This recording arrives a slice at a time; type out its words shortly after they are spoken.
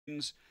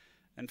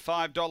and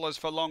 $5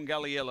 for Long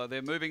Gulliella.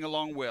 They're moving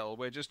along well.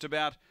 We're just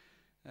about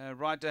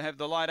right to have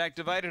the light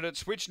activated. It's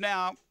switched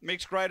now.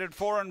 Mixed graded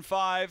 4 and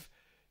 5.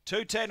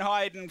 210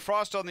 Hayden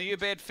Frost on the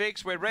U-Bet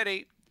fix. We're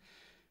ready.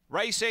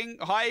 Racing,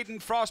 Hayden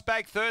Frost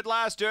back third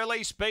last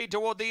early. Speed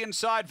toward the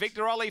inside.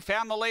 Victor Ollie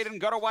found the lead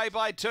and got away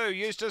by 2.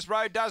 Eustace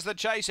Road does the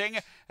chasing.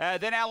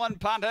 Then Alan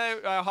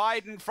Punter.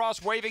 Hayden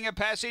Frost weaving a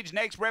passage.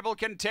 Next, Rebel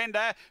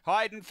Contender.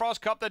 Hayden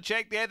Frost copped the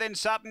check there. Then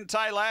Sutton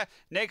Taylor.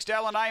 Next,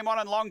 Alan Amon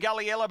and Long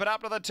Gulliella, but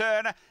up to the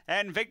turn.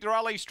 And Victor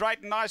Ollie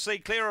straight and nicely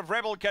clear of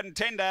Rebel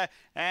Contender.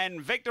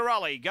 And Victor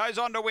Ollie goes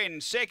on to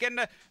win.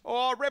 Second,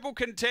 Rebel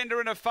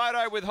Contender in a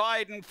photo with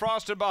Hayden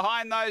Frost. And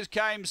behind those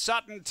came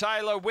Sutton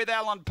Taylor with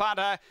Alan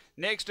Punter.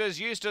 Next is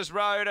Eustace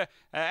Road,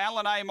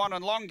 Alan Amon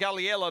and Long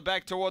Gulliella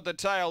back toward the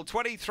tail.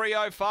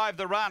 23.05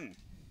 the run.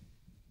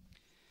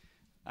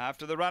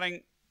 After the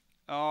running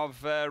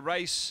of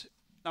race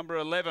number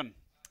 11.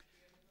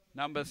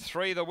 Number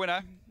 3 the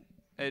winner.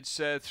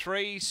 It's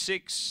 3,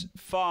 6,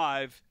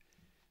 5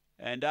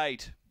 and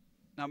 8.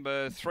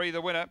 Number 3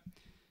 the winner.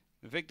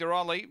 Victor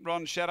Ollie,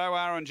 Ron Shadow,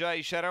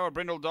 R&J Shadow, a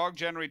Brindle Dog,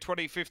 January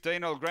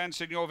 2015. El Grand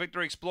Signor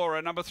Victor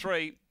Explorer, number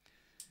 3.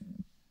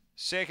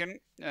 Second,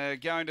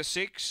 going to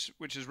 6,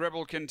 which is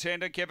Rebel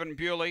Contender, Kevin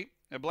Bewley.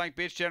 A Blank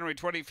Bitch, January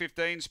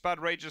 2015. Spud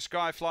Regis,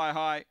 Skyfly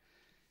High.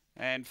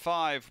 And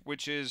 5,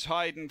 which is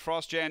Hayden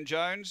Frost, Jan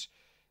Jones.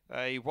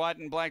 A White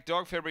and Black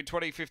Dog, February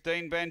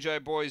 2015. Banjo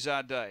Boys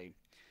Are Day.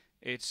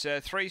 It's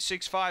 3,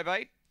 6, 5,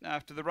 8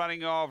 after the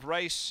running of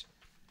race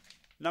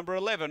number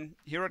 11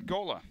 here at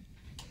Gawler.